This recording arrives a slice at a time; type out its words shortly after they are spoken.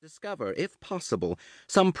Discover, if possible,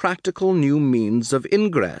 some practical new means of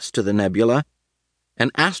ingress to the nebula, an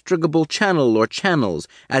astrogable channel or channels,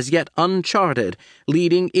 as yet uncharted,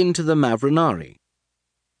 leading into the Mavranari.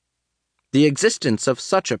 The existence of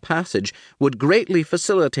such a passage would greatly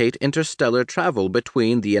facilitate interstellar travel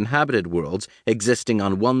between the inhabited worlds existing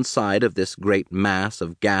on one side of this great mass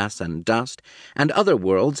of gas and dust, and other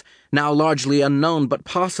worlds, now largely unknown but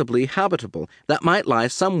possibly habitable, that might lie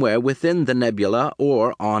somewhere within the nebula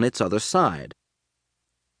or on its other side.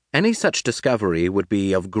 Any such discovery would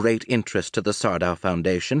be of great interest to the Sardau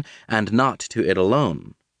Foundation, and not to it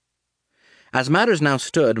alone. As matters now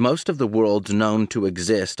stood, most of the worlds known to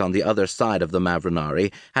exist on the other side of the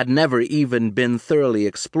Mavranari had never even been thoroughly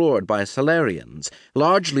explored by Solarians,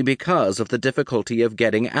 largely because of the difficulty of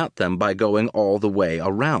getting at them by going all the way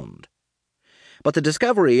around. But the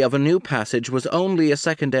discovery of a new passage was only a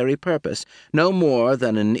secondary purpose, no more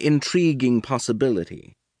than an intriguing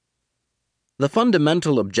possibility. The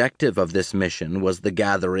fundamental objective of this mission was the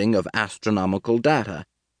gathering of astronomical data,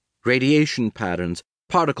 radiation patterns,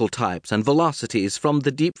 particle types, and velocities from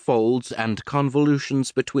the deep folds and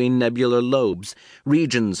convolutions between nebular lobes,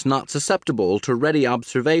 regions not susceptible to ready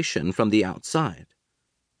observation from the outside.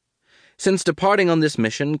 Since departing on this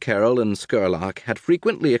mission, Carol and Skurlock had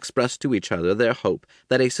frequently expressed to each other their hope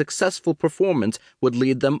that a successful performance would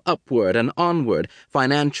lead them upward and onward,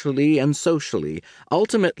 financially and socially,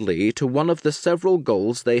 ultimately to one of the several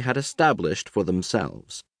goals they had established for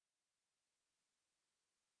themselves.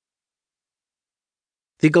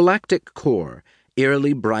 The galactic core,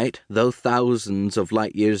 eerily bright though thousands of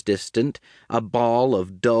light-years distant, a ball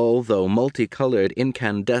of dull though multicolored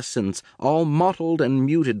incandescence, all mottled and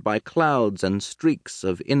muted by clouds and streaks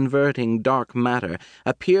of inverting dark matter,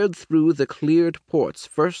 appeared through the cleared ports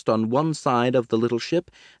first on one side of the little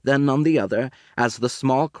ship, then on the other, as the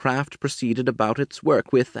small craft proceeded about its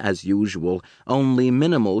work with, as usual, only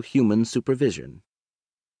minimal human supervision.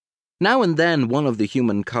 Now and then one of the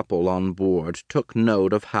human couple on board took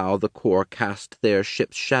note of how the core cast their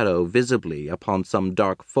ship's shadow visibly upon some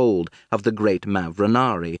dark fold of the great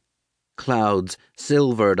Mavranari, clouds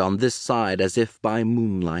silvered on this side as if by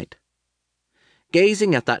moonlight.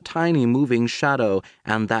 Gazing at that tiny moving shadow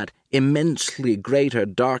and that immensely greater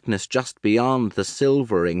darkness just beyond the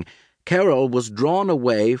silvering, Carol was drawn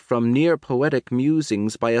away from near poetic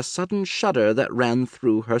musings by a sudden shudder that ran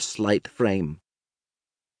through her slight frame.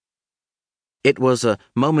 It was a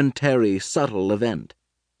momentary, subtle event,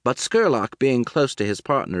 but Skurlock, being close to his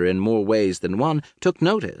partner in more ways than one, took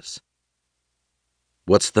notice.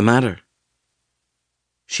 "What's the matter?"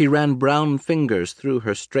 She ran brown fingers through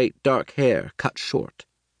her straight dark hair, cut short.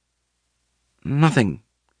 "Nothing.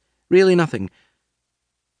 Really nothing.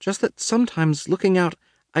 Just that sometimes, looking out,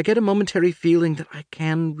 I get a momentary feeling that I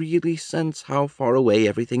can really sense how far away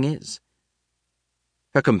everything is."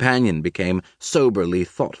 Her companion became soberly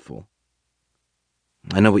thoughtful.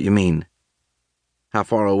 "I know what you mean. How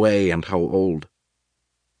far away and how old."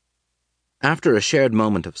 After a shared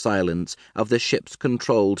moment of silence, of the ship's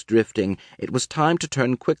controlled drifting, it was time to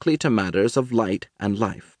turn quickly to matters of light and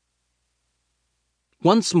life.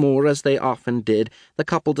 Once more, as they often did, the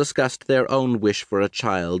couple discussed their own wish for a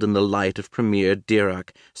child in the light of Premier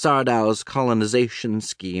Dirac, Sardau's colonization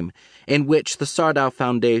scheme, in which the Sardau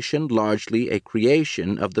Foundation, largely a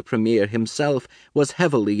creation of the Premier himself, was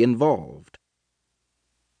heavily involved.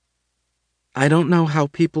 "I don't know how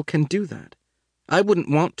people can do that. I wouldn't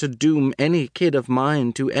want to doom any kid of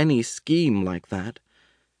mine to any scheme like that."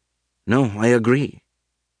 "No, I agree."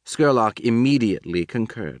 Skurlock immediately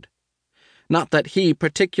concurred. Not that he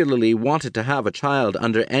particularly wanted to have a child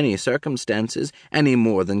under any circumstances, any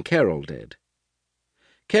more than Carol did.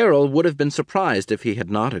 Carol would have been surprised if he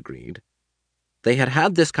had not agreed. They had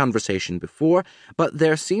had this conversation before, but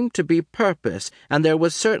there seemed to be purpose, and there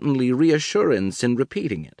was certainly reassurance in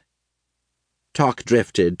repeating it. Talk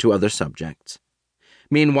drifted to other subjects.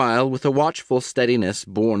 Meanwhile, with a watchful steadiness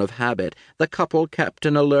born of habit, the couple kept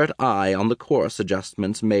an alert eye on the course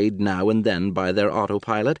adjustments made now and then by their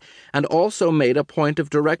autopilot, and also made a point of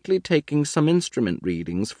directly taking some instrument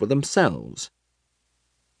readings for themselves.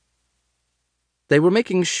 They were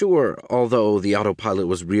making sure, although the autopilot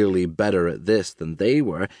was really better at this than they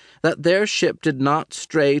were, that their ship did not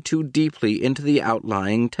stray too deeply into the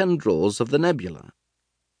outlying tendrils of the nebula.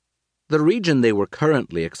 The region they were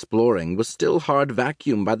currently exploring was still hard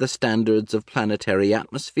vacuum by the standards of planetary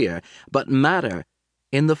atmosphere, but matter,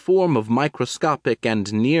 in the form of microscopic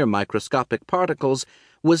and near-microscopic particles,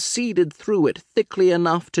 was seeded through it thickly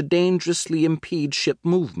enough to dangerously impede ship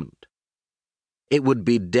movement. It would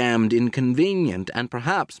be damned inconvenient, and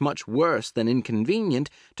perhaps much worse than inconvenient,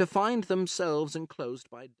 to find themselves enclosed by